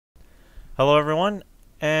Hello, everyone,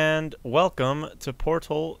 and welcome to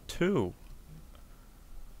Portal 2.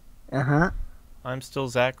 Uh-huh. I'm still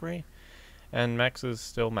Zachary, and Max is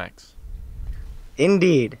still Max.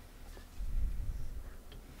 Indeed.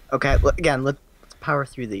 Okay, again, let's power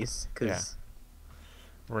through these, Yeah, because,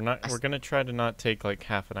 we're gonna try to not take like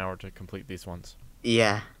half an hour to complete these ones.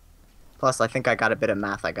 yeah. Plus, I think I got a bit of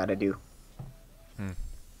math I gotta do. Hmm.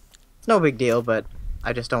 It's no big deal, but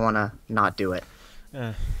I just don't want to not do it.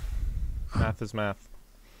 Eh, math is math.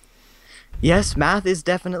 Yes, math is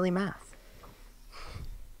definitely math.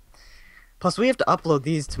 Plus, we have to upload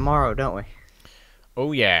these tomorrow, don't we?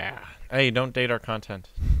 Oh yeah. Hey, don't date our content.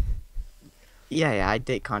 Yeah, I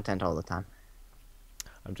date content all the time.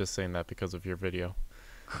 I'm just saying that because of your video.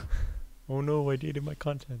 Oh no, I dated my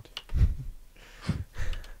content. Since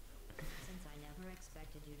I never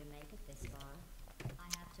expected you to make it this far, I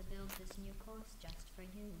have to build this new course just for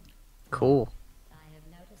you. Cool. I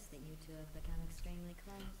have noticed that you two have become extremely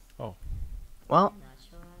close. Oh, Well, I'm not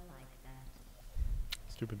sure I like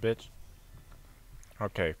that. stupid bitch.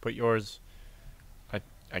 Okay, put yours.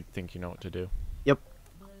 I think you know what to do. yep.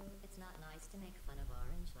 Blue, it's not nice to make fun of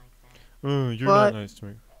Orange like that. Oh, you're What? not nice to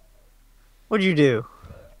me. What'd you do?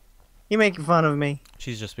 You making fun of me?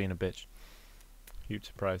 She's just being a bitch. Huge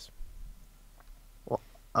surprise.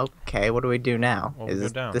 Okay, what do we do now? Well, we go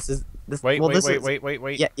down. This is this? Wait, well, wait, this wait, is wait, wait,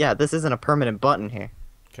 wait. yeah. This isn't a permanent button here.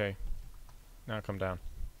 Okay. Now come down.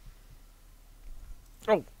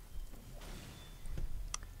 Oh!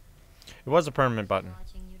 It was a permanent button.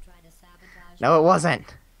 Watching you try to sabotage No, it me,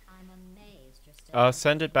 wasn't. I'm amazed you're still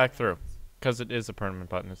Send it back through. Because it is a permanent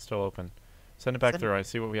button. It's still open. Send it back Send- through. I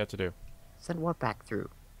see what we have to do. Send what back through?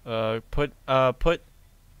 Put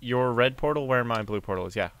your red portal where my blue portal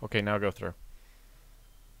is. Yeah. Okay, now go through.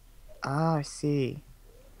 Ah, I see.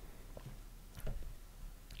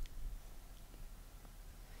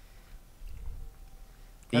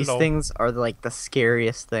 These Hello. things are like the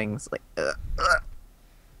scariest things. Like,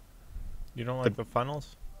 You don't like the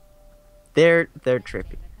funnels? they're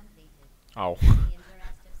trippy. completed. Oh. In the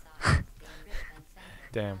interactive science, the enrichment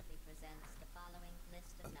center Damn. proudly presents the following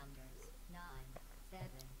list of numbers: 9, 7,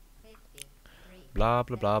 53, Blah,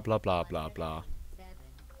 blah, blah, blah, blah, blah, blah.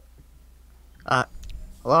 7.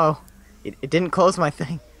 Hello. It didn't close my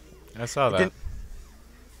thing. I saw It that. didn't.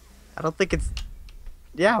 I don't think it's.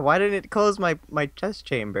 Yeah, why didn't it close my test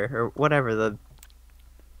chamber or whatever the?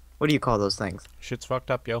 What do you call those things? Shit's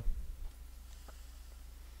fucked up, yo.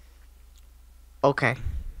 Okay.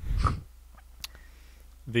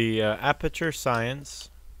 The Aperture Science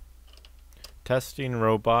Testing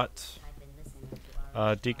Robot I've been listening to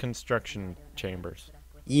our Deconstruction Chambers.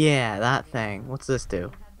 Yeah, that thing. What's this do? You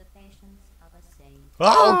have the patience of a saint.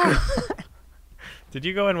 Oh god. Did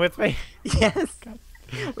you go in with me? Yes.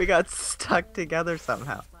 We got stuck together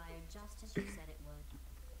somehow. Fired just as you said it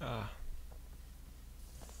would.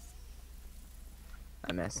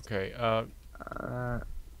 I missed. Okay,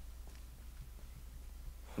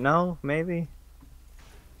 No, maybe.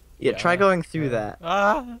 Yeah, Yeah. try going through that.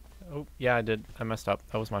 Oh, yeah, I did. I messed up.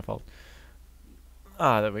 That was my fault.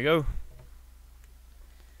 There we go.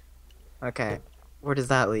 Okay. Where does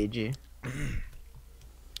that lead you?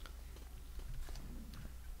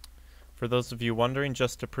 For those of you wondering,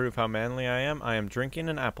 just to prove how manly I am drinking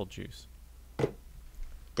an apple juice.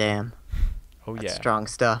 Damn. Oh, That's yeah. strong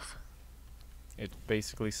stuff. It's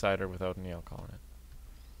basically cider without any alcohol in it.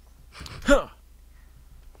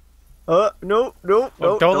 Huh. No, no,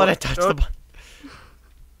 Oh, don't let it touch the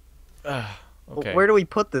button. Okay. Where do we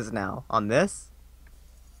put this now? On this?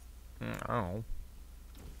 I don't know.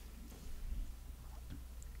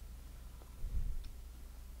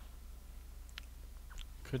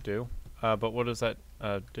 Could do. But what does that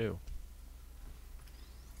do?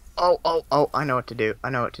 Oh, I know what to do. I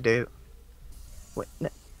know what to do. Wait,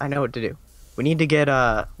 I know what to do. We need to get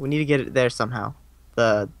it there somehow.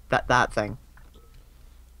 That thing.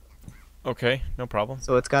 Okay, no problem.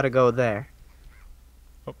 So it's got to go there.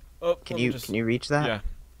 Oh, Can let me you just- can you reach that? Yeah.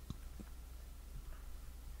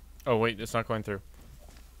 Oh wait, it's not going through.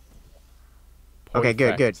 Okay,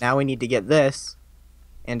 good. Perfect. Now we need to get this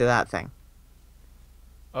into that thing.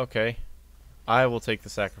 Okay, I will take the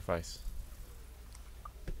sacrifice.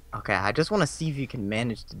 Okay, I just want to see if you can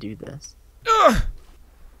manage to do this.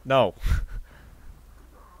 No.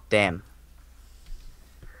 Damn.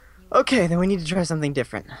 Okay, then we need to try something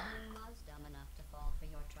different. You was dumb enough to fall for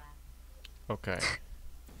your trap. Okay.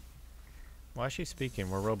 Why is she speaking?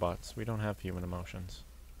 We're robots. We don't have human emotions.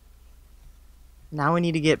 Now we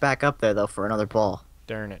need to get back up there though for another ball.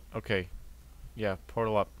 Darn it. Okay. Yeah,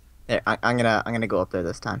 portal up. There, I'm gonna go up there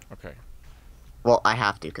this time. Okay. Well, I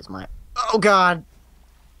have to because my. Oh God.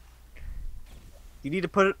 You need to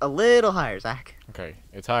put it a little higher, Zach. Okay,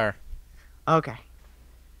 it's higher. Okay.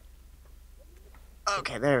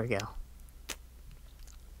 Okay, there we go.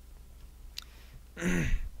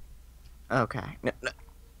 Okay. No, no.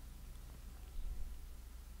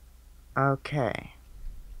 Okay.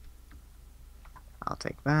 I'll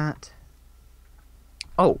take that.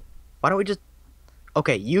 Oh, why don't we just...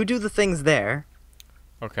 Okay, you do the things there,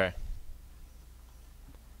 Okay.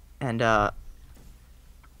 and,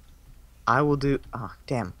 I will do... Oh,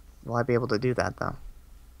 damn. Will I be able to do that, though?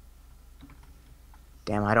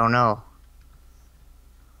 Damn, I don't know.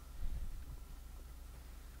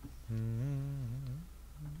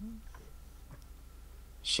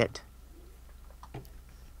 Shit.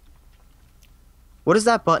 What does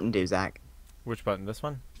that button do, Zach? Which button? This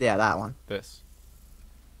one? Yeah, that one. This.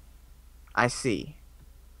 I see.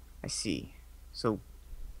 I see. So...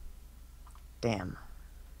 Damn.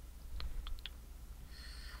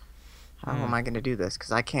 How am I gonna do this?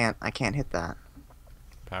 Because I can't hit that.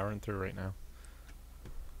 Powering through right now.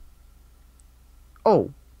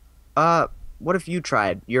 Oh! What if you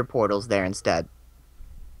tried your portals there instead?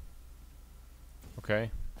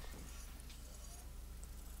 Okay.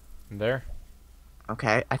 And there?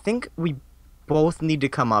 Okay, I think we both need to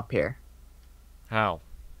come up here. How?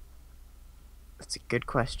 That's a good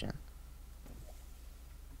question.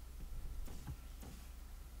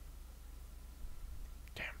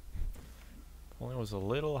 Only was a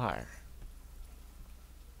little higher.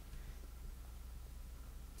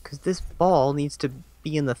 Because this ball needs to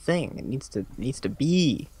be in the thing. It needs to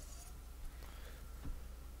be.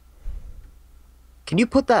 Can you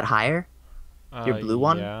put that higher? Your blue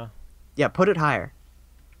one? Yeah. Yeah, put it higher.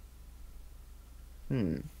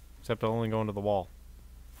 Except I'll only go into the wall.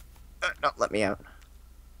 No, let me out.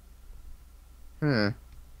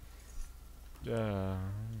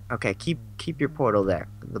 Okay, keep your portal there.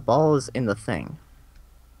 The ball is in the thing.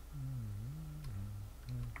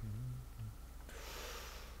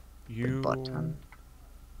 You Button.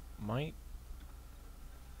 might.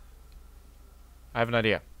 I have an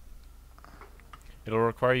idea. It'll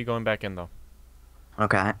require you going back in though.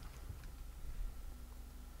 Okay.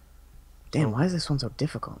 Damn, why is this one so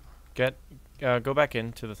difficult? Go back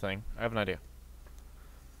into the thing. I have an idea.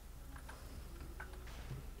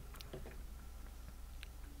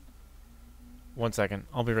 One second.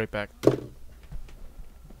 I'll be right back.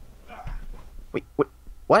 Wait,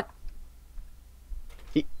 what?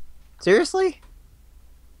 Seriously?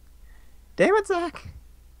 Damn it, Zach.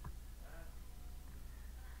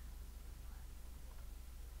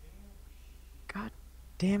 God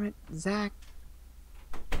damn it, Zach.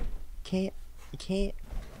 You can't.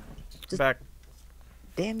 Just Back.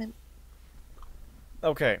 damn it.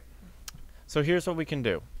 Okay. So here's what we can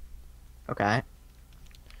do. Okay.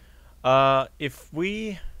 If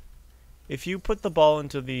you put the ball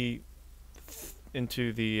into the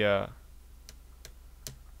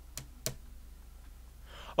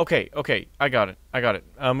Okay, I got it.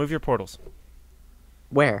 Move your portals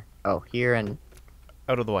Where? Oh, here and...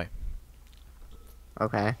 out of the way.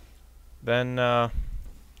 Okay. Then,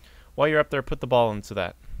 while you're up there, put the ball into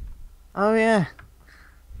that. Oh, yeah.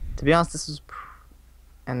 To be honest, this is...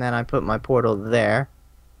 And then I put my portal there.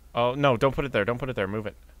 Oh, no, don't put it there. Don't put it there. Move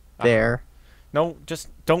it. There. No, just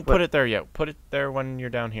don't put it there yet. Put it there when you're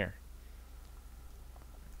down here.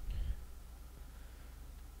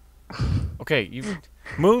 Okay, you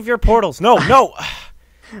move your portals. No.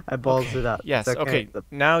 I balls it up. Yes, It's okay.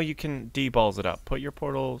 Now you can de-balls it up. Put your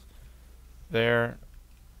portals there,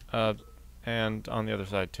 and on the other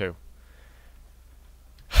side too.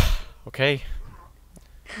 Okay.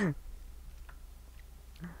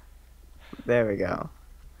 There we go.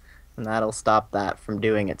 And that'll stop that from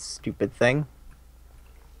doing its stupid thing.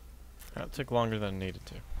 That took longer than it needed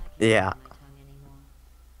to. Yeah.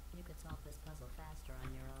 You could solve this puzzle faster on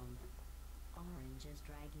your own. Orange is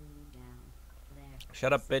dragging you down. There.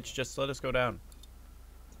 Shut up, bitch. Just let us go down.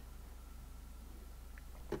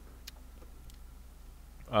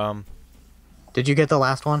 Did you get the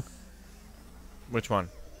last one? Which one?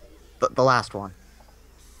 The last one.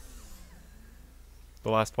 The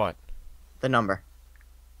last what? The number.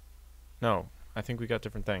 No, I think we got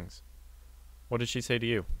different things. What did she say to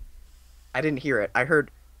you? I didn't hear it. I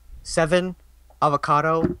heard 7,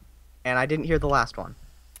 avocado, and I didn't hear the last one.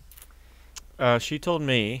 She told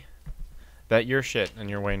me that you're shit and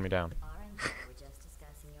you're weighing me down. Orange, we were just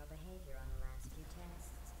discussing your behavior on the last few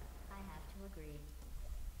tests. I have to agree.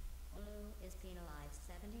 Blue is penalized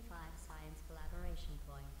 75 science collaboration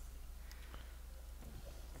points.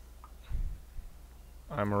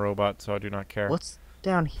 I'm a robot, so I do not care. What's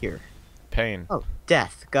down here? Pain. Oh,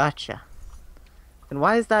 death. Gotcha. Then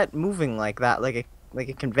why is that moving like that, like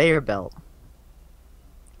a conveyor belt?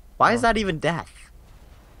 Why is Well. that even death?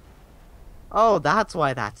 Oh, that's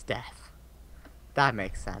why that's death. That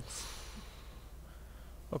makes sense.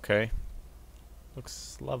 Okay.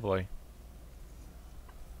 Looks lovely.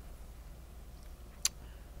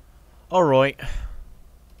 Alright.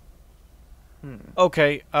 Hmm.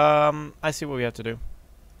 Okay, I see what we have to do.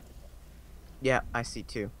 Yeah, I see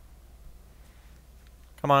too.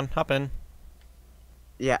 Come on, hop in.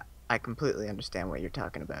 Yeah, I completely understand what you're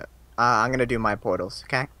talking about. I'm gonna do my portals,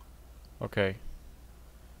 okay? Okay. Okay,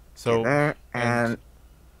 So, there, and and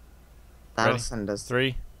that'll ready? send us.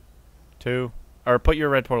 3, 2, or put your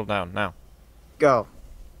red portal down now. Go.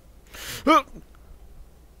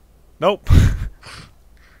 Nope.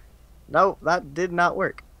 No, that did not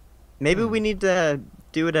work. Maybe we need to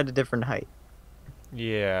do it at a different height.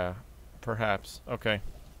 Yeah, perhaps. Okay.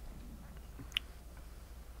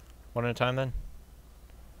 One at a time then?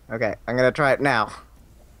 Okay, I'm gonna try it now.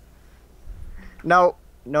 No,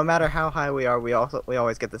 no matter how high we are, we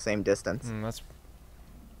always get the same distance. That's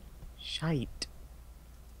Shite.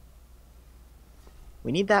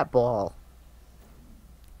 We need that ball.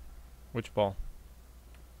 which ball?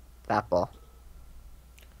 That ball.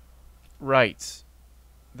 Right.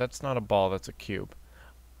 That's not a ball, that's a cube.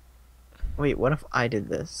 Wait, what if I did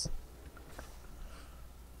this?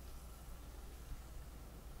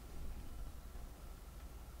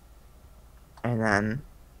 And then...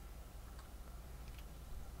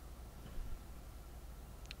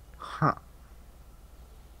 Huh.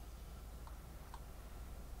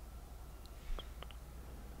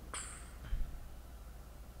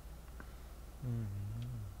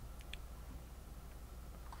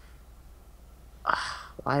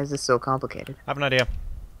 Why is this so complicated? I have an idea.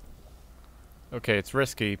 Okay, it's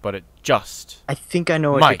risky, but it just I think I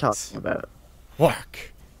know what Might. you're talking about.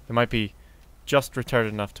 work. It might be just retarded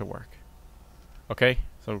enough to work. Okay,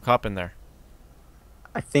 so hop in there.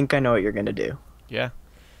 I think I know what you're gonna do. Yeah?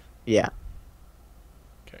 Yeah.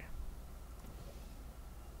 Okay.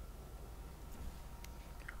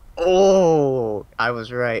 Oh, I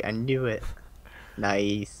was right. I knew it.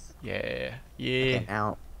 Nice. Yeah. Okay,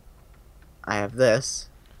 now I have this,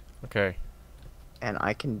 Okay. and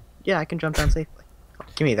I can jump down safely. Oh,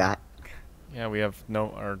 give me that. Yeah, we have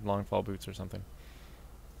our long fall boots or something.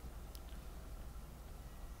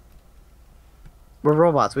 We're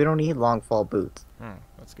robots. We don't need long fall boots.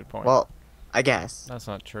 That's a good point. Well, I guess, That's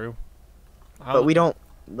not true. but we don't.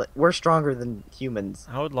 We're stronger than humans.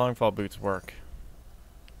 How would long fall boots work?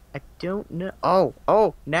 I don't know.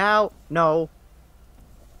 Oh, now no.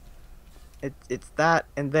 It's that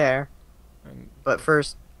and there, And but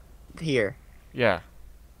first here. yeah,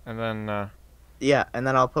 and then Yeah, and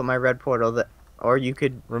then I'll put my red portal that, or you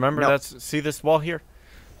could. remember No. see this wall here?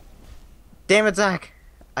 Damn it, Zach!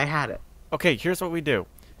 I had it. Okay, here's what we do.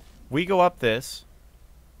 We go up this.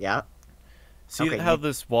 Yeah. See Okay, how you-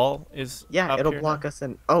 this wall is? Yeah, up it'll here block now? us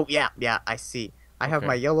in. Oh yeah, I see. I have Okay.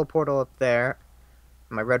 my yellow portal up there,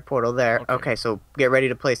 my red portal there. Okay. Okay, so get ready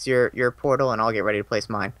to place your portal, and I'll get ready to place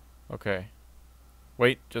mine. Okay.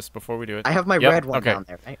 Wait, just before we do it. I have my Yep, red one okay. down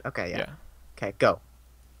there, right? Okay, yeah. Yeah. Okay, go.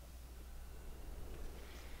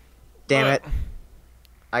 Damn it!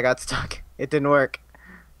 I got stuck. It didn't work.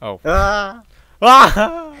 Oh. Ah!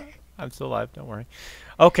 Ah! I'm still alive. Don't worry.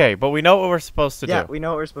 Okay, but we know what we're supposed to Yeah, do. we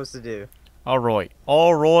know what we're supposed to do. All right.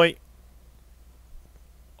 All right.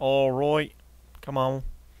 All right. Come on.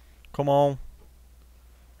 Come on.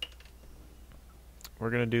 We're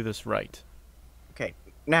gonna do this right. Okay,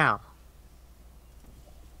 now.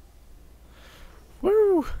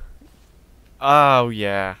 Woo! Oh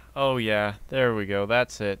yeah. Oh yeah. There we go.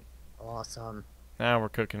 That's it. Awesome. Now we're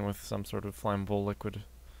cooking with some sort of flammable liquid.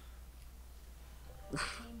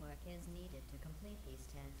 Teamwork is needed to complete these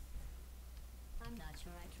tests. I'm not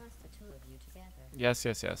sure I trust the two of you together. Yes,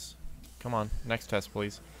 yes, yes. Come on. Next test,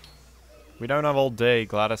 please. We don't have all day,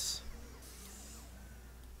 Gladys.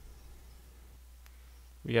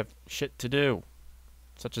 We have shit to do.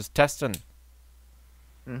 Such as testing.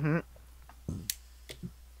 Mm-hmm.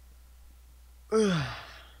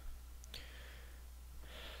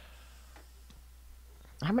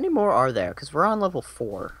 How many more are there? Because we're on level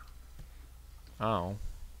 4. Oh.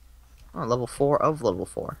 On level 4 of level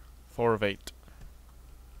 4. 4 of 8.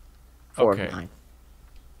 4 Okay. of 9.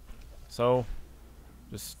 So,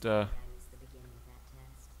 just, That is the beginning of that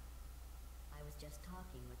test. I was just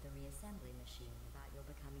talking with the reassembly machine about your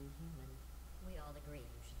becoming human. We all agree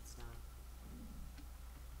you should stop.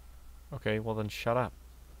 okay, well then shut up.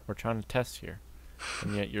 We're trying to test here.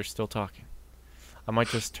 And yet you're still talking. I might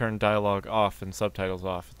just turn dialogue off and subtitles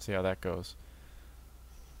off and see how that goes.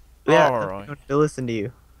 Yeah, All nobody right. wanted to listen to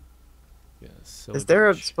you. Yeah, silly Is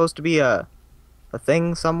there bitch. supposed to be a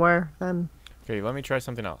thing somewhere then? Okay, let me try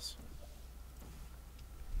something else.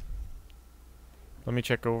 Let me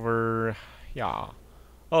check over. Yeah.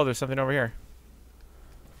 Oh, there's something over here.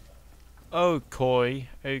 Okay.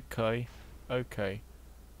 Okay. Okay.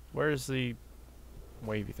 Where's the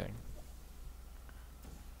wavy thing?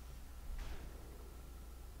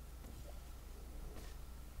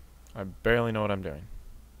 I barely know what I'm doing.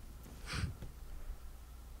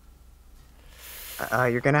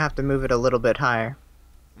 You're gonna have to move it a little bit higher.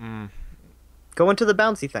 Mm. Go into the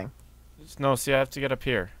bouncy thing. No, see, I have to get up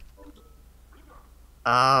here.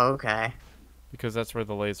 Oh, okay. Because that's where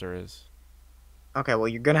the laser is. Okay, well,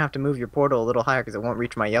 you're gonna have to move your portal a little higher because it won't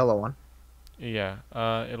reach my yellow one. Yeah,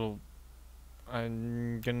 it'll...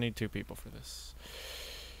 I'm gonna need 2 people for this.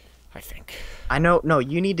 I think. I know. No,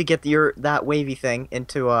 you need to get that wavy thing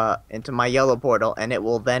into my yellow portal, and it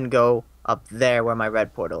will then go up there where my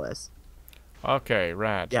red portal is. Okay,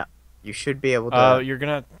 rad. Yeah, you should be able to. You're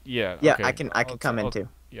gonna... Yeah, Yeah, okay. I can come in too.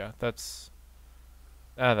 Yeah, that's...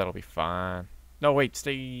 that'll be fine. No, wait,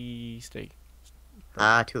 stay.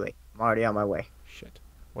 Too late. I'm already on my way. Shit.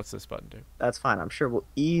 What's this button do? That's fine. I'm sure we'll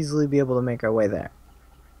easily be able to make our way there.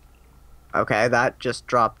 Okay, that just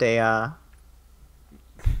dropped a.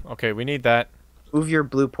 Okay, we need that. Move your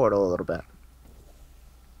blue portal a little bit.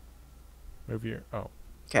 Move your... Oh.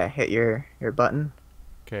 Okay, hit your button.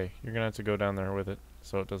 Okay, you're gonna have to go down there with it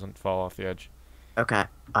so it doesn't fall off the edge. Okay,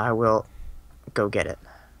 I will go get it.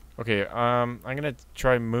 Okay, I'm gonna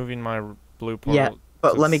try moving my blue portal. Yeah,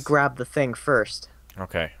 but let me s- grab the thing first.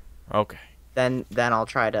 Okay. Okay. Then I'll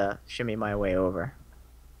try to shimmy my way over.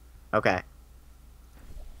 Okay.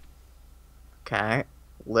 Okay.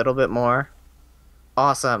 Little bit more.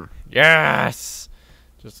 Awesome. Yes!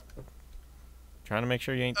 Just trying to make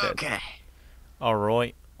sure you ain't dead. Okay.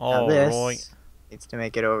 Alright. Now Alright. this needs to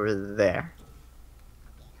make it over there.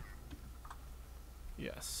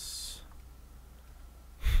 Yes.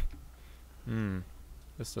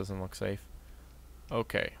 This doesn't look safe.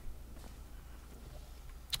 Okay.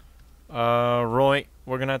 Roy,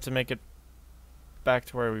 we're gonna have to make it back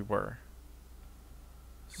to where we were.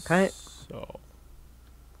 Okay. So.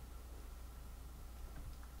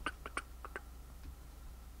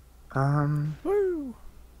 Woo!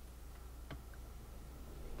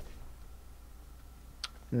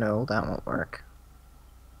 No, that won't work.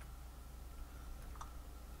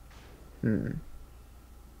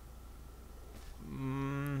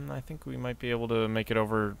 I think we might be able to make it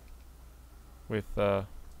over with, actually,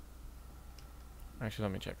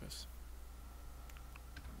 let me check this.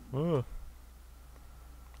 Whoa.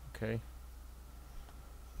 Okay.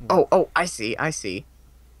 Oh, I see.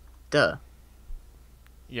 Duh.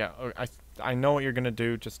 Yeah, I know what you're gonna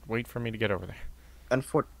do. Just wait for me to get over there.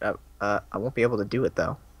 I won't be able to do it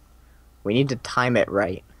though. We need to time it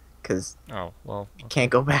right, cause Oh, well. I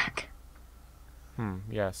can't go back.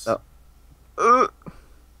 Yes. So- Uh,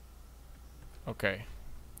 Okay.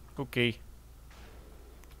 Okay.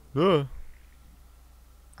 Ugh.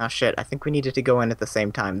 oh shit! I think we needed to go in at the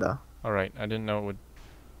same time though. Alright, I didn't know it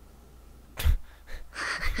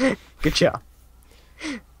would... Good job.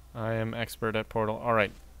 I am expert at Portal.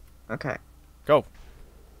 Alright, Okay. go!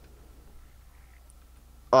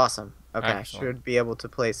 Awesome. Okay, I Excellent. should be able to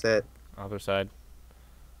place it Other side.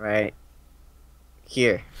 right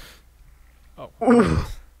here. Oh. Ooh,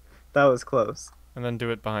 that was close. And then do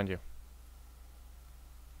it behind you.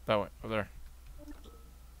 That way, over there.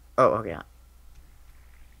 Oh, okay.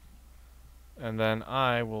 And then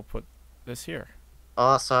I will put this here.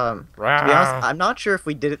 Awesome. To be Rah! honest, I'm not sure if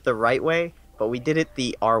we did it the right way, but we did it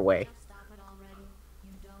our way. Stop it already.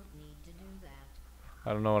 You don't need to do that.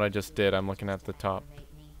 I don't know what I just did. I'm looking at the top. Aggravate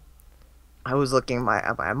me. I was looking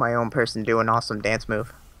at my own person do an awesome dance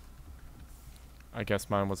move. I guess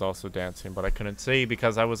mine was also dancing, but I couldn't see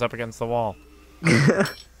because I was up against the wall.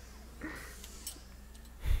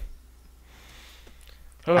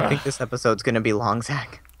 I think this episode's gonna be long,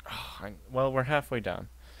 Zach. Well, we're halfway down.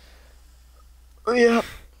 Yeah.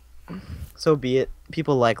 So be it.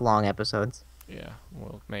 People like long episodes. Yeah,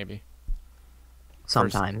 well, maybe.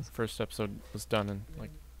 Sometimes. First episode was done in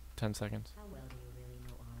like 10 seconds. How well do you really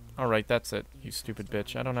know Orange? Alright, that's it, you stupid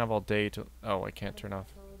bitch. I don't have all day to... Oh, I can't turn off.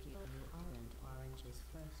 I told you aren't Orange's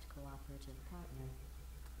first cooperative partner.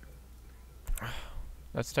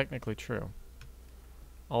 That's technically true.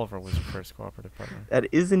 Oliver was your first cooperative partner. That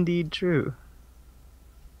is indeed true.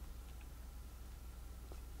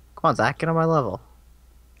 Come on, Zach, get on my level.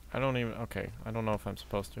 I don't even... Okay, I don't know if I'm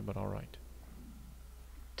supposed to, but alright.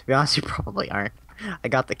 To be honest, you probably aren't. I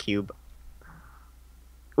got the cube.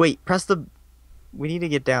 Wait, press the... We need to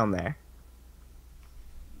get down there.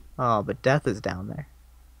 Oh, but death is down there.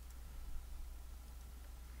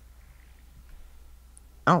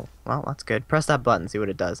 Oh, well, that's good. Press that button, see what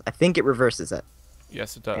it does. I think it reverses it.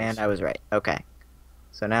 Yes, it does. And I was right. Okay.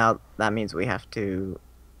 So now that means we have to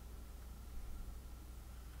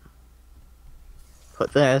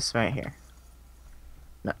put this right here.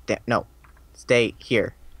 No, no. Stay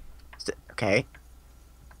here. Okay.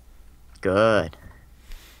 Good.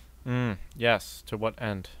 Yes. To what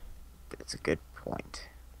end? That's a good point.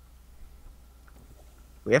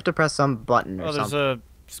 We have to press some button or Oh, there's something.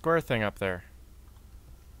 a square thing up there.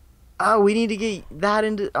 Oh, we need to get that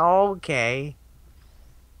into... Oh, okay.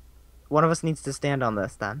 One of us needs to stand on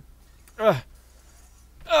this, then. Ugh.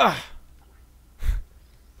 Ugh.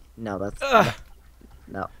 No, that's... Ugh.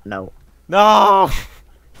 No, no. No!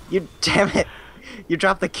 You... Damn it! You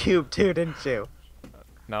dropped the cube, too, didn't you?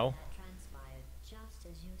 No. That transpired just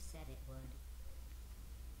as you said it would.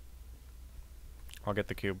 I'll get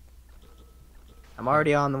the cube. I'm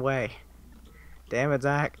already on the way. Damn it,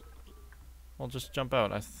 Zach. We'll just jump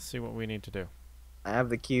out. I see what we need to do. I have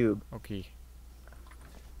the cube. Okay.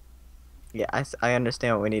 Yeah, I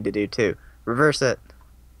understand what we need to do, too. Reverse it.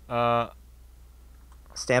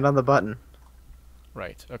 Stand on the button.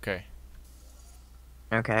 Right. Okay.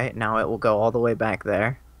 Okay, now it will go all the way back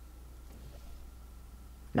there.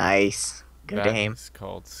 Nice. Good aim. That's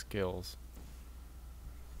called skills.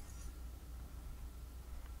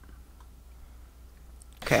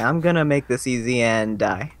 Okay, I'm gonna make this easy and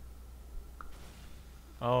die.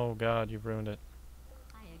 Oh God, you've ruined it.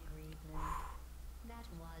 I agree, Blue. That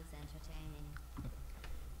was entertaining.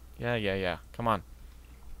 Yeah. Come on.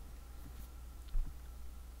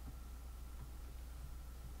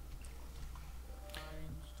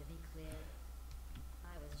 Orange, to be clear,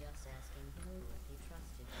 I was just asking Blue if he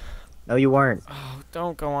trusted you. No, you weren't. Oh,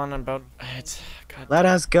 don't go on about it. God. Let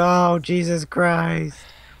us go, Jesus Christ.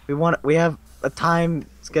 We have a time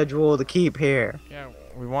schedule to keep here. Yeah,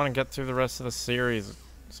 we want to get through the rest of the series.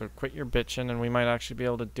 So quit your bitching, and we might actually be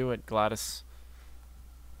able to do it, Gladys.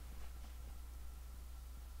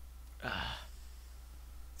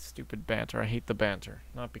 Stupid banter. I hate the banter.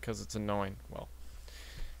 Not because it's annoying. Well,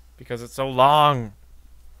 because it's so long.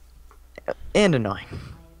 And annoying. I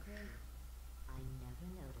agree. I never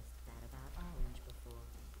noticed that about Orange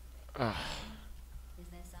before. Ugh. Is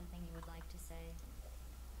there something you would like to say?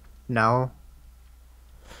 No.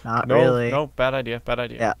 Not No, really. no, bad idea. Bad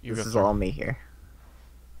idea. Yeah, You this go is through. all me here.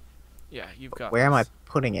 Yeah, you've got. Where am I this.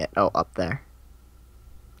 putting it? Oh, up there.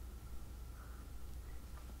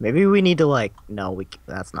 Maybe we need to like. No,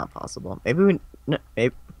 that's not possible. Maybe we. No,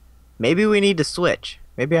 maybe we need to switch.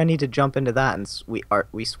 Maybe I need to jump into that and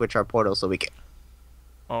we switch our portal so we can.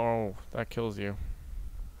 Oh, that kills you.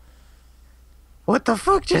 What the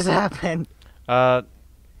fuck just happened?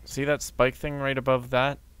 See that spike thing right above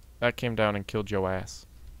that? That came down and killed your ass.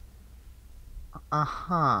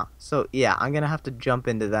 Uh-huh. So yeah, I'm gonna have to jump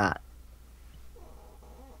into that.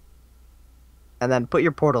 And then put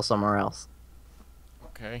your portal somewhere else.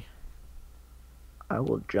 Okay. I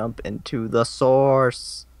will jump into the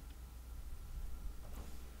source.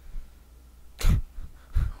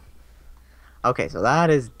 Okay, so that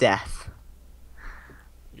is death.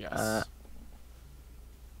 Yes.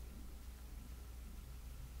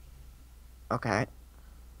 Okay.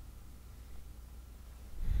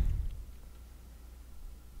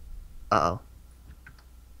 Uh-oh.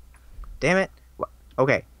 Damn it.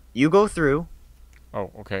 Okay, you go through.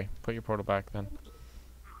 Oh, okay. Put your portal back then.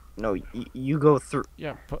 No, you go through.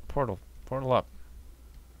 Yeah, put portal up.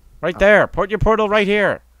 Right there. Put your portal right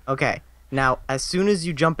here. Okay. Now, as soon as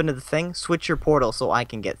you jump into the thing, switch your portal so I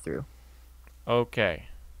can get through. Okay.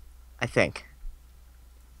 I think.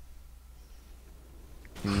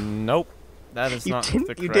 Nope. That is not the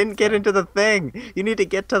correct You didn't get thing. into the thing. You need to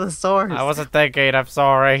get to the source. I wasn't thinking. I'm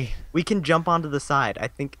sorry. We can jump onto the side. I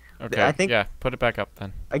think. Okay. I think Yeah. Put it back up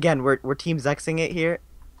then. again we're Team Zexing it here.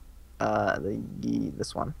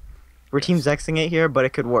 This one. We're Team Yes. Zexing it here, but it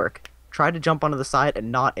could work. Try to jump onto the side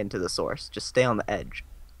and not into the source. Just stay on the edge.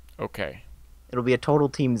 Okay. It'll be a total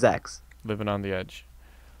Team Zex. Living on the edge.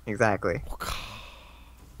 Exactly.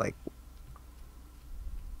 Like.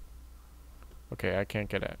 Okay, I can't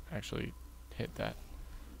get it. Actually, hit that.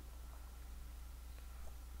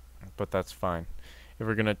 But that's fine. If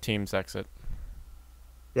we're gonna teams exit.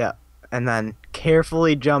 Yeah. And then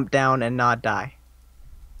carefully jump down and not die.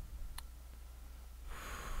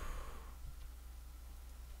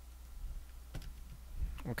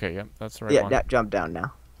 Okay, yep, that's the right Yeah, one. jump down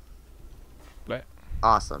now. Bleh.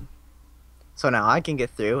 Awesome. So now I can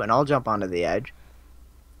get through, and I'll jump onto the edge.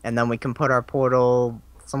 And then we can put our portal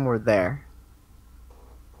somewhere there.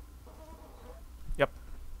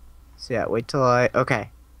 So yeah, wait till I... Okay.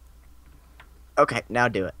 Okay, now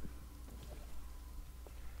do it.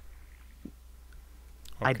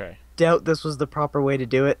 I Okay. doubt this was the proper way to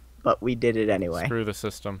do it, but we did it anyway. Screw the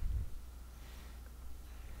system.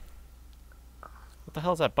 What the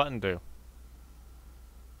hell's that button do?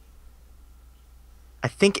 I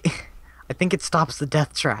think... I think it stops the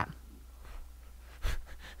death trap.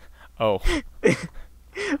 Oh.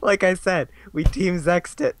 Like I said, we Team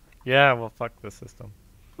Zexed it. Yeah, well, fuck the system.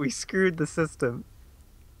 We screwed the system.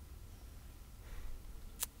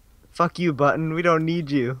 Fuck you, button. We don't need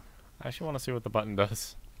you. I actually want to see what the button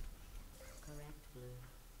does. Correct, Blue.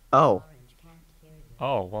 Oh, Orange can't hear you.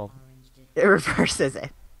 Oh, well. Orange did. it reverses it.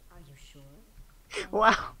 Are you sure?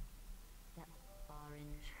 Wow. That orange.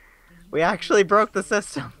 Do you We actually broke the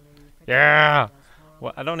system. Blue for Yeah! those horrible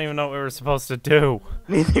Well, I don't even know what we were supposed to do.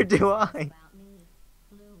 Neither do things I. about me?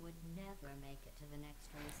 Blue would never make it to the next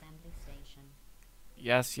reassembly station.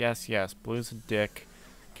 Yes, yes, yes. Blue's a dick.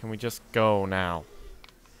 Can we just go now?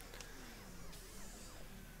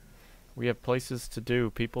 We have places to do,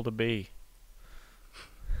 people to be.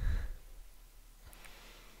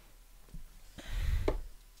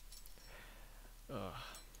 Ugh.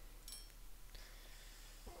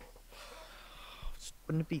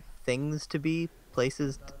 Wouldn't it be things to be?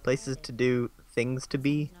 Places to do, things to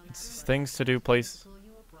be? It's things to do, place.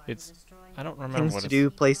 It's. I don't remember Things what to it's. do,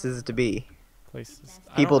 places to be. Places.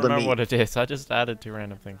 I People don't to remember meet. what it is. I just added 2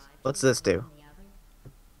 random things. What's this do?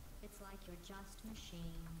 It's like you're just machines.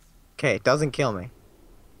 Okay, it doesn't kill me.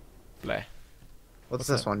 Bleh. What's What's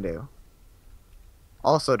this that? one do?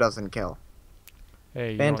 Also doesn't kill.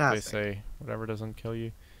 Hey, you know what they Fantastic. say? Whatever doesn't kill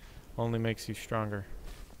you only makes you stronger.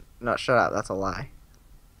 No, shut up. That's a lie.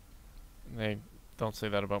 They don't say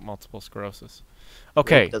that about multiple sclerosis. Rape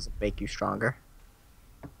Okay. doesn't make you stronger.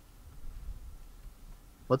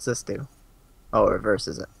 What's this do? Oh, it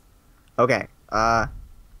reverses it. Okay, what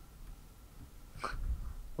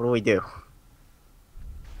do we do?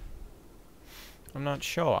 I'm not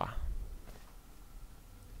sure.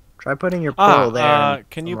 Try putting your portal there. and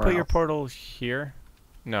Can you somewhere put your else. portal here?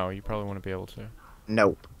 No, you probably wouldn't be able to.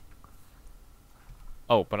 Nope.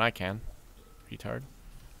 Oh, but I can. Retard.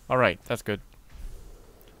 Alright, that's good.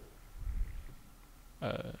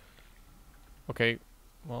 Okay,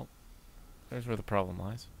 well, there's where the problem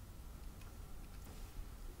lies.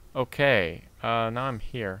 Okay, now I'm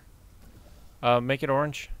here. Make it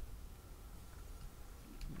orange.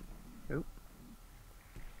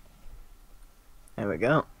 There we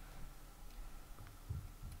go.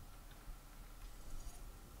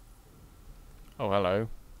 Oh, hello.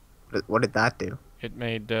 What did that do? It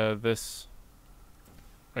made this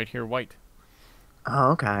right here white.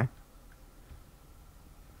 Oh, okay.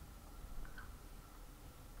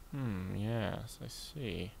 Yes, I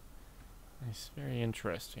see. It's very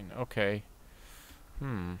interesting. Okay.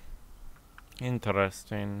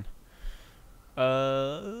 Interesting.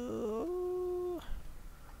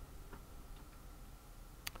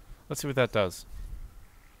 Let's see what that does.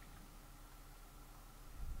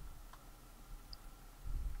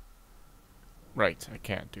 Right, I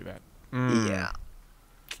can't do that. Yeah.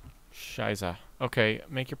 Shiza. Okay,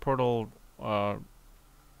 make your portal,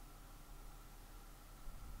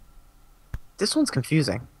 This one's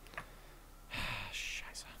confusing.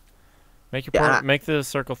 Shiza. Make your Yeah, portal, make the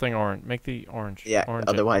circle thing orange. Make the orange. Yeah, Orange.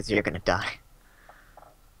 otherwise you're gonna die.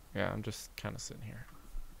 Yeah, I'm just kind of sitting here.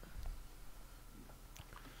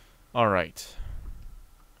 All right.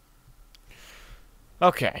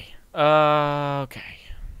 Okay. Okay.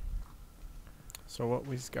 So what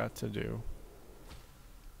we've got to do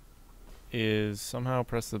is somehow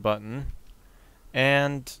press the button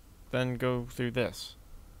and then go through this.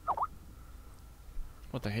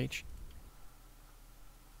 What the H?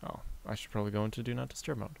 Oh, I should probably go into Do Not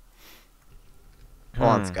Disturb mode.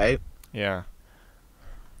 On Skype. Yeah.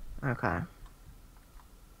 Okay.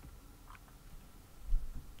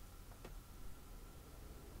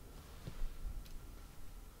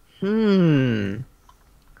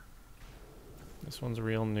 This one's a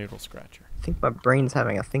real noodle scratcher. I think my brain's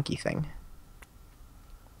having a thinky thing.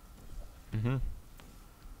 Mm-hmm.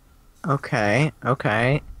 Okay,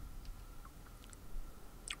 okay.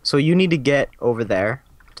 So you need to get over there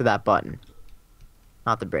to that button.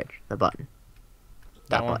 Not the bridge, the button.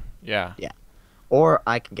 That one? button. Yeah. Or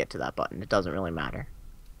I can get to that button. It doesn't really matter.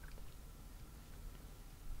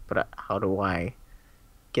 But how do I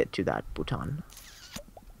get to that button?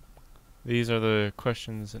 These are the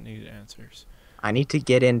questions that need answers. I need to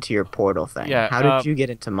get into your portal thing. Yeah, How did you get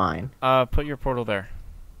into mine? Put your portal there.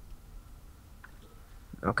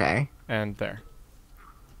 Okay. And there.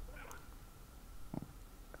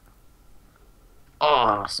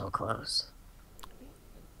 Oh, so close.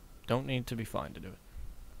 Don't need to be flying to do it.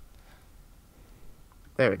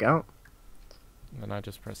 There we go. And then I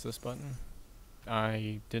just press this button.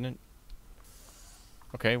 I didn't.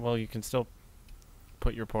 Okay, well, you can still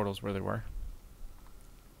put your portals where they were.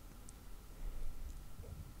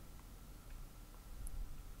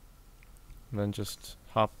 And then just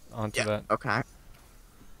hop onto that. Okay.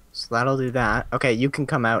 So that'll do that. Okay, you can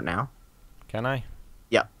come out now. Can I?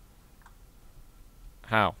 Yep.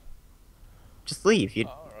 How? Just leave. You.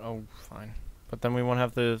 Oh, fine. But then we won't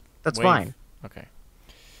have the That's wave. fine. Okay.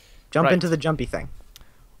 Jump Right. into the jumpy thing.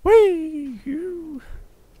 Whee!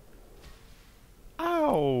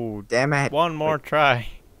 Ow! Damn it. One more Wait, try.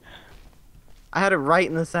 I had it right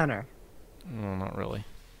in the center. No, not really.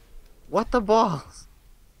 What the balls?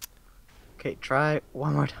 Okay, try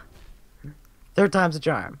one more time. Third time's a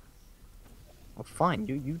charm. Well, fine.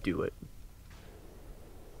 You do it.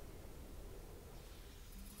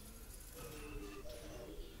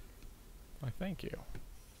 Why, thank you.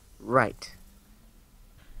 Right.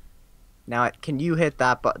 Now, can you hit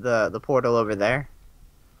that the portal over there?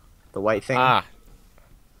 The white thing? Ah!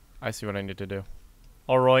 I see what I need to do.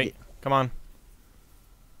 Alright, Yeah. come on.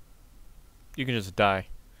 You can just die.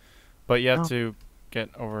 But you have No. to get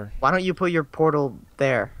over... Why don't you put your portal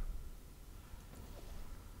there?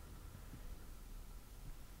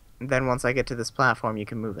 And then once I get to this platform, you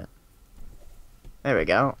can move it. There we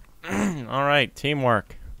go. Alright,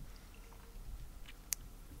 teamwork.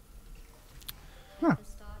 Huh. At the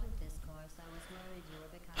start of this course, I was worried you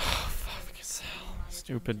were becoming Fuck as hell.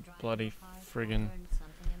 Stupid bloody friggin'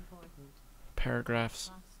 something important. paragraphs.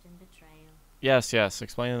 Trust and betrayal. Yes, yes,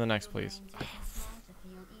 explain in the next, Your please. brain's too small to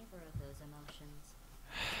feel either of those emotions.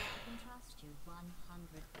 So I can trust you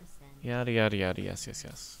 100%. Yada, yada, yada, yes, yes,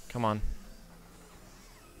 yes. Come on.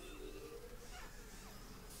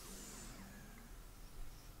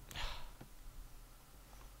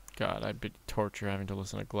 God, I'd be torture having to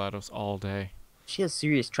listen to GLaDOS all day. She has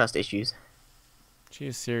serious trust issues. She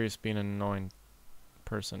is serious being an annoying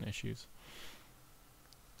person issues.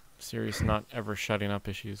 Serious not ever shutting up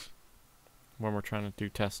issues. When we're trying to do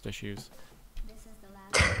test issues. This is the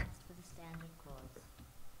last test for the standard course.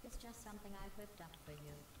 It's just something I whipped up for you.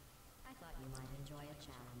 I thought you might enjoy a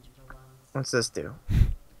challenge for once. What's this do?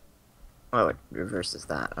 Oh, it reverses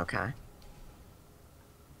that. Okay.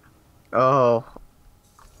 Oh.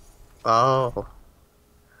 Oh.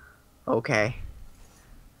 Okay.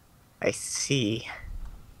 I see.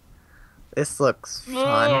 This looks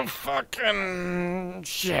Oh, fun. fucking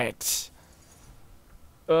shit.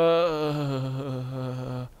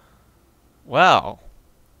 Wow.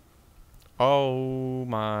 Oh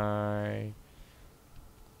my.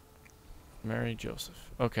 Mary Joseph.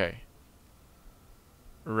 Okay.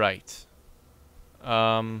 Right.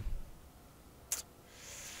 Oh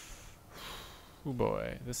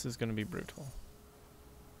boy, this is gonna be brutal.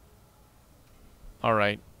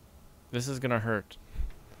 Alright. This is gonna hurt.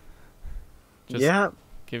 Just Yeah.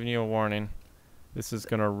 giving you a warning. This is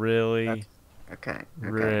gonna really, Okay. Okay.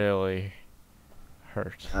 really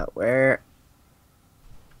hurt. Where?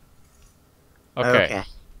 Okay.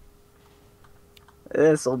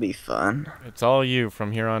 This'll be fun. It's all you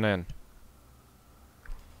from here on in.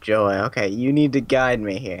 Joey, okay, you need to guide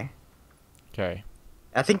me here. Okay.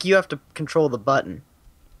 I think you have to control the button.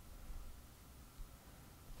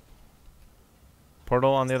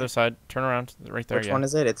 Portal on the other side. Turn around. Right there, Which yeah. one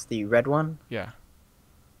is it? It's the red one? Yeah.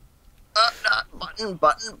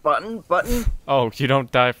 Button. Oh, you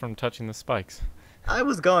don't die from touching the spikes. I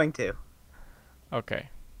was going to. Okay.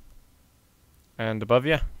 And above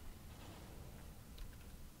you?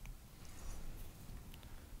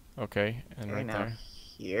 Okay, and Okay, right now there.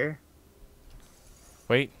 here.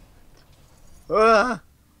 Wait. Ah!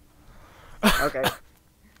 Okay.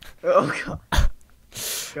 Oh god.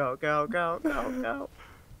 Go.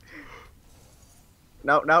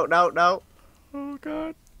 No. Oh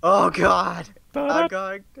god. Oh god. Da-da. I'm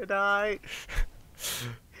going to die.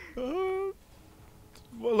 Well,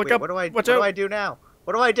 look Wait, up. what do I Watch what out. do I do now?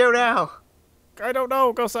 What do I do now? I don't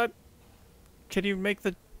know. Go side. Can you make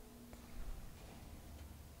the...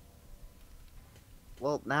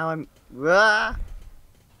 Well, now I'm ah!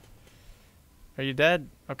 Are you dead?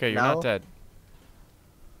 Okay, you're No. not dead.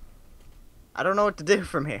 I don't know what to do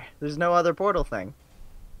from here. There's no other portal thing.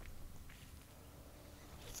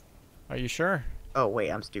 Are you sure? Oh wait,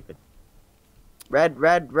 I'm stupid. Red,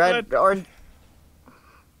 orange.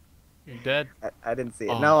 You're dead? I didn't see it.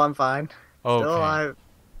 Oh. No, I'm fine. Still Okay. alive.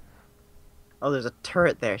 Oh, there's a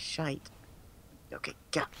turret there. Shite. Okay,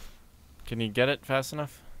 Can you get it fast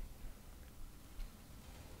enough?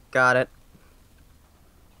 got it.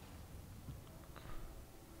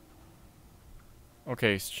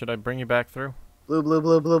 Okay, should I bring you back through? Blue, blue,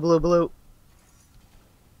 blue, blue, blue, blue.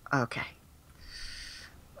 Okay.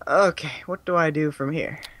 Okay, what do I do from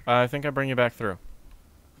here? I think I bring you back through.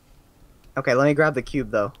 Okay, let me grab the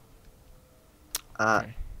cube though.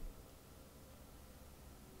 Okay.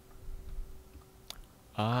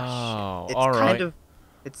 Oh, It's all right. kind of,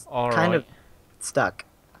 it's All kind right. of stuck.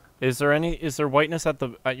 Is there whiteness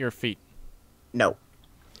at your feet? No,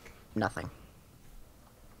 nothing.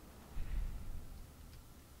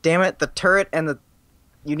 Damn it! The turret and the,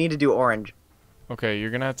 you need to do orange. Okay, you're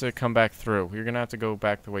gonna have to come back through. You're gonna have to go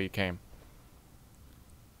back the way you came.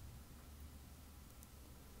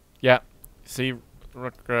 Yeah. See,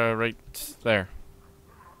 right there.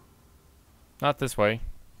 Not this way.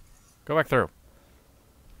 Go back through.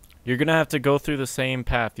 You're gonna have to go through the same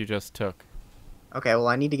path you just took. Okay, well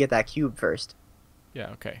I need to get that cube first. Yeah,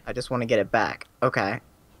 okay. I just want to get it back. Okay,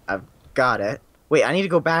 I've got it. Wait, I need to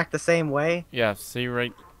go back the same way? Yeah, see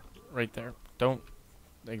right there. Don't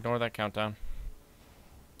ignore that countdown.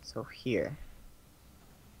 So here.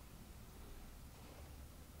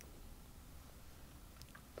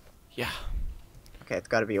 Yeah. Okay, it's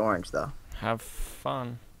got to be orange though. Have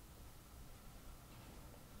fun.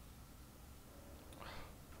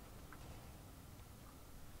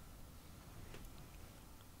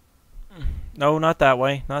 No, not that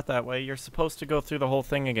way. Not that way. You're supposed to go through the whole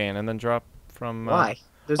thing again and then drop from... Why?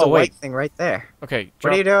 There's oh, a white wait. thing right there. Okay,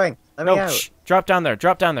 What are you doing? Let me No, out. shh. Drop down there.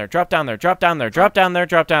 Drop down there. Drop down there. Drop down there. Drop down there.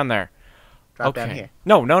 Drop down there. Drop okay. down here.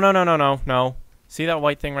 No, no, no, no, no, no, no. See that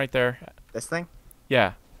white thing right there? This thing?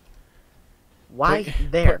 Yeah. Why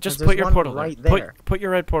Put- there? just 'Cause put there's your one portal right there. there. Put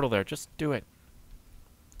your red portal there. Just do it.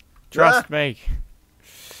 Trust me.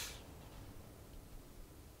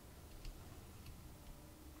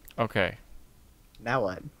 Okay. Now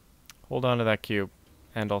what? Hold on to that cube.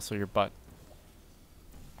 And also your butt.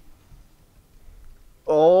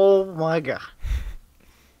 Oh my god.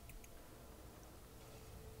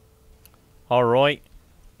 Alright.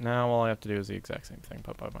 Now all I have to do is the exact same thing,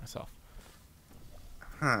 but by myself.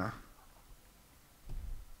 Huh.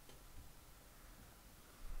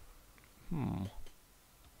 Hmm.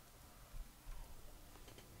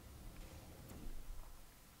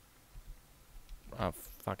 Oh,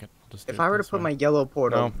 fuck it. I'll just do If it I were to this put way. my yellow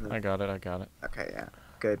portal... No, I got it, I got it. Okay, yeah.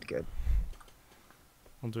 Good, good.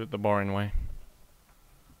 We'll do it the boring way.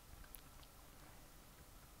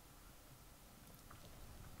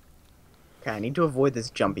 Okay, I need to avoid this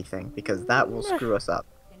jumpy thing, because that will screw us up.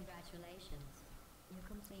 Congratulations. You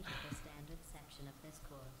completed the standard section of this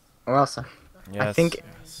course. Well, so, Yes, think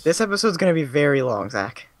yes. this episode's gonna be very long,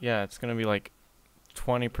 Zach. Yeah, it's gonna be like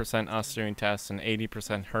 20% us doing tests and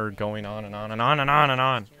 80% her going on and on and on and on and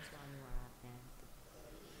on. Just while you are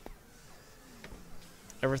out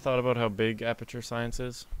there. Ever thought about how big aperture science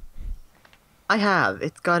is? I have.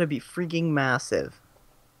 It's gotta be freaking massive.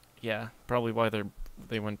 Yeah, probably why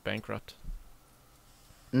they went bankrupt.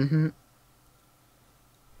 Mm-hmm.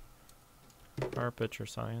 Aperture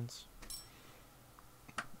science.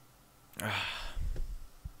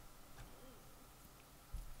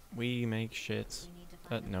 We make shits You need to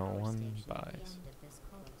that find no a power one station at the buys. end of this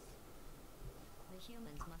course. The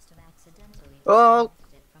humans must have accidentally Oh!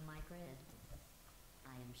 disconnected it from my grid.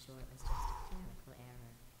 I am sure it was just a clerical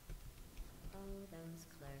error. Oh, those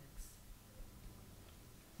clerks.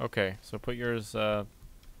 Okay, so put yours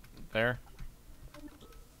there.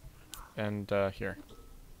 And here.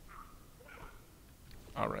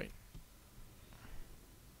 Alright.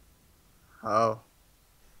 Oh,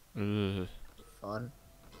 Ugh. fun.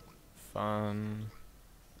 Fun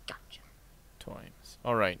Gotcha. times.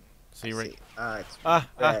 Alright. See I right. see. It's Ah,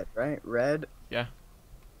 red, right? Red. Yeah.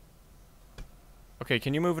 Okay,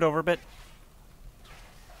 can you move it over a bit?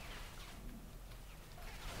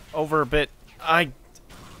 Over a bit. You may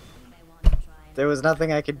want to try There was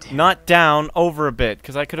nothing I could do. Not down, over a bit,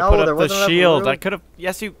 because I could have No, put there up the wasn't enough shield. I room. could have.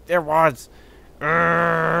 Yes, you. There was.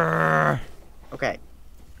 Urgh. Okay.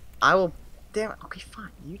 I will. Damn it. Okay, fine.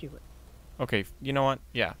 You do it. Okay, you know what?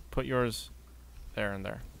 Yeah, put yours there and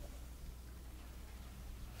there.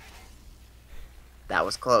 That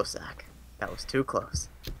was close, Zach. That was too close.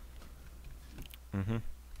 Mm-hmm.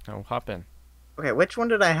 Now hop in. Okay, which one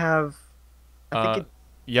did I have? I think it.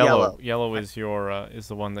 Yellow. Yellow. Yellow is your is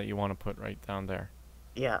the one that you want to put right down there.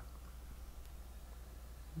 Yeah.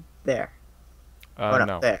 There. Oh, no,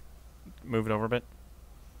 No. there. Move it over a bit.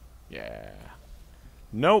 Yeah.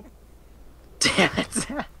 Nope. Damn it,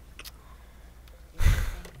 Zach. the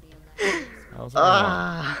elections. That was what I wanted.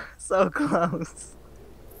 Ah, so close.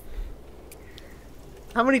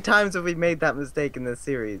 How many times have we made that mistake in this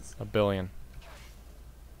series? A billion.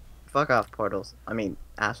 Fuck off, portals. I mean,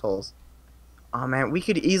 assholes. Oh man, we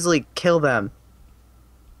could easily kill them.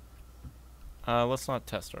 Let's not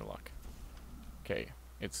test our luck. Okay,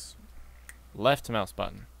 it's left mouse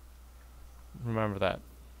button. Remember that.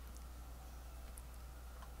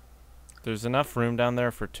 There's enough room down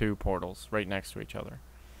there for 2 portals right next to each other.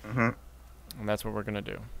 Mm-hmm. And that's what we're gonna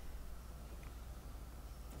do.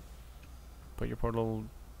 Put your portal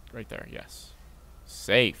right there, yes.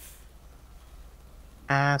 Safe.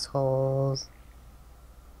 Assholes.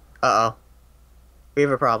 Uh-oh. We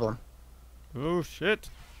have a problem. Oh, shit.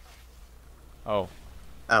 Oh,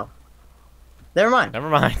 Oh. Never mind. never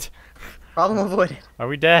mind. Problem avoided. Are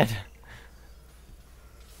we dead?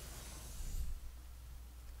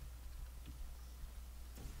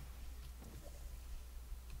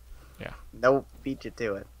 Yeah, Nope, beat you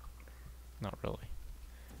to it. not really.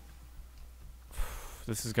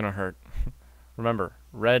 This is gonna hurt. Remember,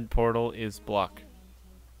 red portal is block.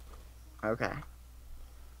 Okay.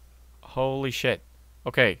 Holy shit.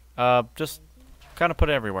 Okay, just kind of put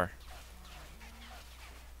it everywhere.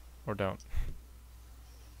 Or don't.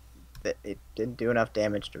 It didn't do enough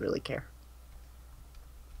damage to really care.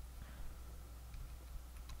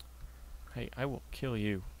 Hey, I will kill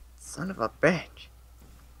you. Son of a bitch.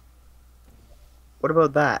 What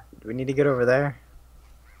about that? Do we need to get over there?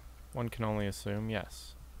 One can only assume,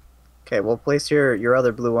 yes. Okay, we'll place your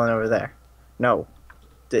other blue one over there. No.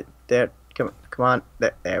 There, come on.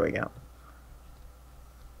 There we go.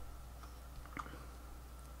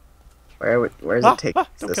 Where's it take us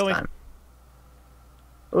don't this kill me. time?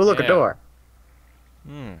 Oh, look, a Yeah.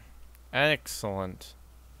 door. Excellent.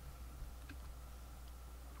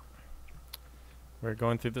 We're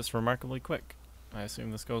going through this remarkably quick. I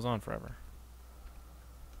assume this goes on forever.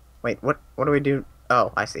 Wait, what do we do?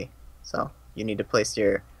 Oh, I see. So, you need to place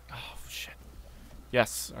your... Oh, shit.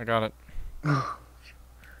 Yes, I got it.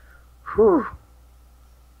 Whew.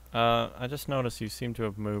 I just noticed you seem to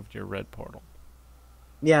have moved your red portal.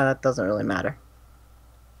 Yeah, that doesn't really matter.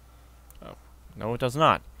 No, it does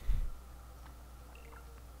not.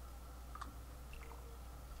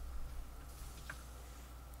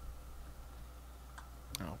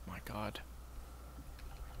 Oh my god.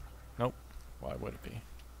 Nope. Why would it be?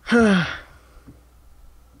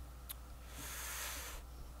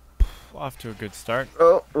 Off to a good start.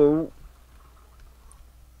 Oh.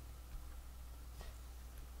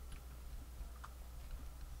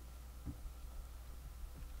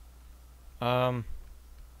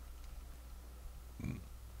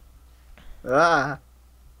 Ah.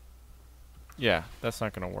 Yeah, that's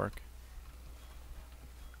not gonna work.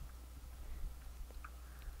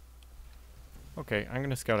 Okay, I'm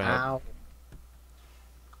gonna scout ahead. Ow.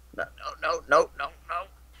 No.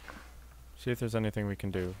 See if there's anything we can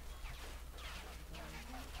do.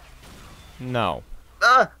 No.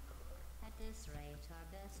 Ah. At this rate, our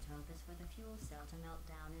best hope is for the fuel cell to melt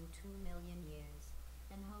down in 2 million years,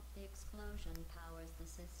 and hope the explosion powers the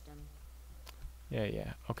system.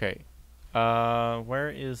 Yeah. Okay. Where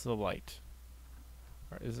is the light?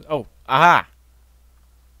 Where is it? Oh, aha!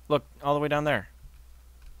 Look, all the way down there.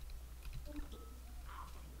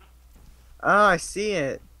 Oh, I see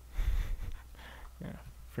it. Yeah,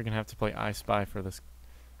 freaking have to play I Spy for this.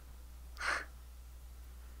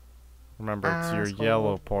 Remember, it's your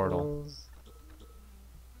yellow portal. Assholes.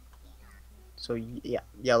 So, yeah,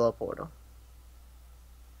 yellow portal.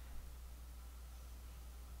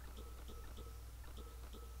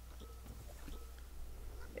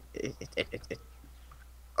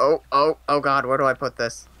 Oh god, where do I put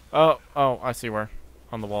this? Oh, I see where.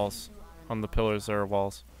 On the walls. On the pillars there are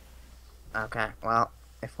walls. Okay, well,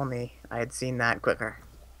 if only I had seen that quicker.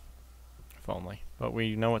 If only. But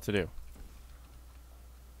we know what to do.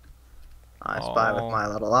 I spy with Oh. my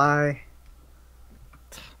little eye.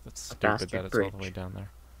 That's A stupid bastard that it's all the bridge. way down there.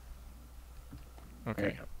 There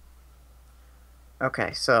Okay. you go.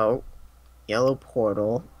 Okay, so, yellow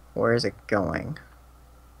portal, where is it going?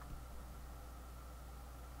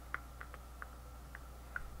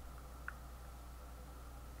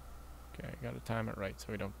 Okay, I gotta time it right so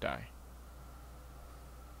we don't die.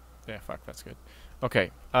 Yeah, fuck, that's good.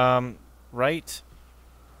 Okay, right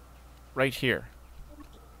here.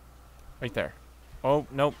 Right there. Oh,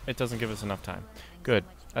 nope, it doesn't give us enough time. Good,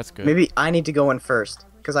 that's good. Maybe I need to go in first,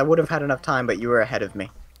 because I would have had enough time, but you were ahead of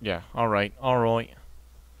me. Yeah, alright.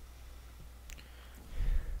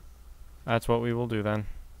 That's what we will do then.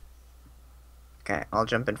 Okay, I'll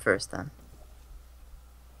jump in first then.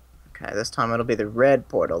 Okay, this time it'll be the red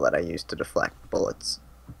portal that I use to deflect bullets.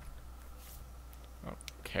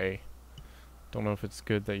 Okay. Don't know if it's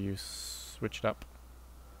good that you switched up.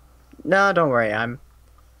 No, don't worry,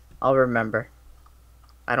 I'll remember.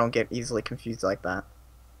 I don't get easily confused like that.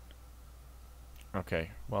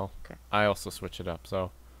 Okay, well, Okay. I also switch it up,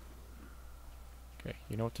 so. Okay,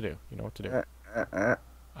 you know what to do. You know what to do.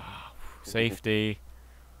 Ah, safety.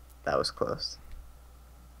 That was close.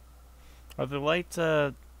 Are the light,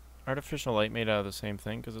 artificial light made out of the same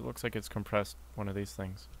thing? Because it looks like it's compressed one of these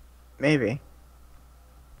things. Maybe.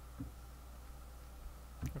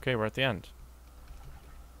 Okay, we're at the end.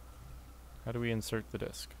 How do we insert the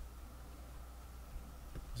disc?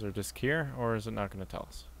 Is there a disc here, or is it not going to tell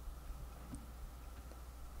us?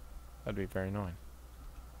 That'd be very annoying.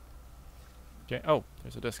 Okay, oh,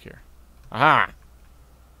 there's a disc here. Aha!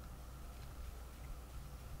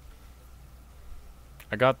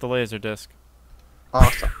 I got the laser disc.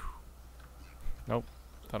 Awesome. Nope,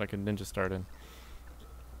 thought I could ninja start in.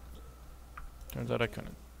 Turns out I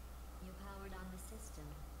couldn't. You powered on the system.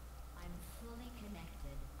 I'm fully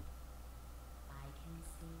connected. I can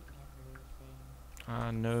see everything.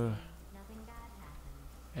 Ah, no. Nothing bad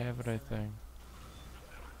happened. Everything.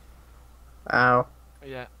 Ow.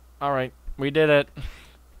 Yeah. Alright, we did it.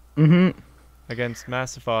 Mm-hmm. Against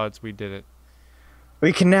massive odds, we did it.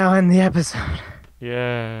 We can now end the episode.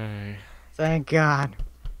 Yay. Thank God.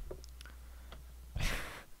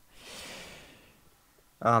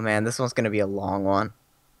 Oh man, this one's gonna be a long one.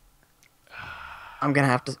 We're gonna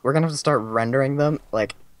have to start rendering them,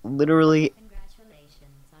 like, literally,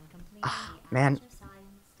 Congratulations on completing the man, Amateur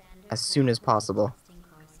Science Standard as soon as possible. Broadcasting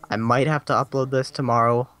courses. I might have to upload this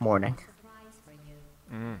tomorrow morning. Surprise for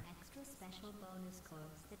you. Mm. Extra special bonus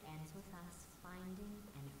course that ends with us finding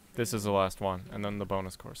and This is the last one, and then the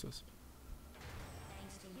bonus courses.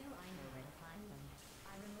 thanks to you, I know where to find them.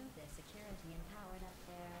 I removed their security and powered up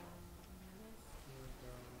their rescue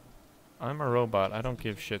door. I'm a robot. I don't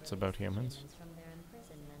give shits about humans. From their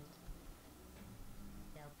imprisonment.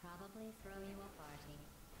 They'll probably throw you a party.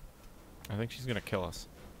 I think she's gonna kill us.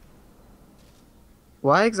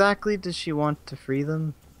 Why exactly does she want to free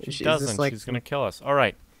them? She Is this doesn't. like She's gonna kill us.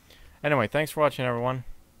 Alright. Anyway, thanks for watching, everyone.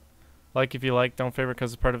 Like if you like, don't favorite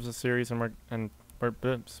because it's part of the series, and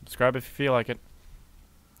subscribe if you feel like it.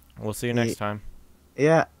 We'll see you next time.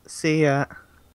 Yeah, see ya.